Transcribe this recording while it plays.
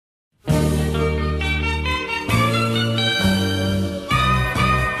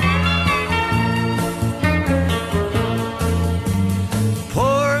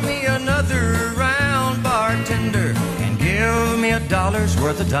$10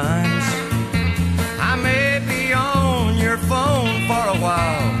 worth of dimes. I may be on your phone for a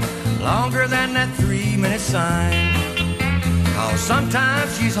while, longer than that 3-minute sign. 'Cause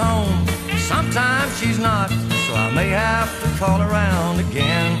sometimes she's home, sometimes she's not, so I may have to call around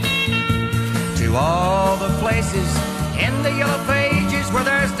again. To all the places in the yellow pages where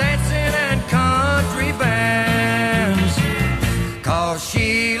there's dancing and country bands. 'Cause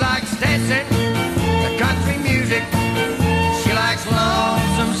she likes dancing, the country music, she likes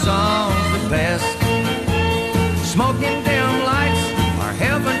lonesome songs the best. Smoking dim lights are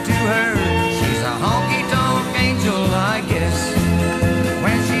heaven to her, she's a honky-tonk angel, I guess.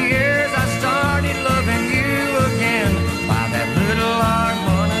 When she hears I started loving you again by that little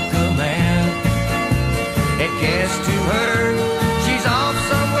harmonica man, it gets to her, she's off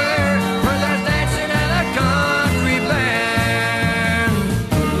somewhere where there's dancing and a country band.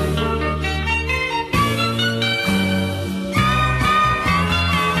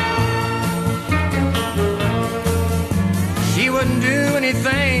 She wouldn't do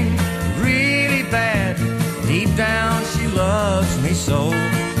anything really bad, deep down she loves me so.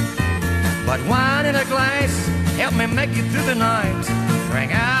 But wine in a glass, help me make it through the night,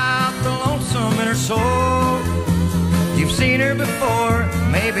 bring out the lonesome in her soul. You've seen her before,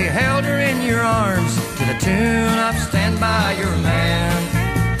 maybe held her in your arms to the tune of Stand By Your Man.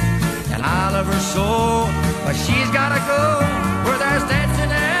 And I love her so, but she's gotta go where there's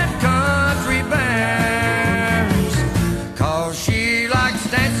dancing and country bands. 'Cause she likes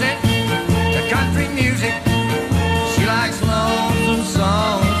dancing to country music, she likes lonesome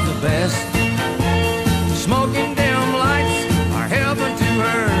songs the best. Smoking dim lights are heaven to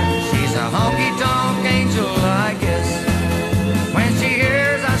her, she's a honky-tonk angel, I guess. When she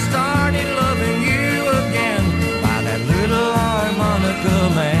hears I started loving you again by that little harmonica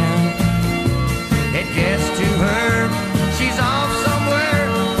man.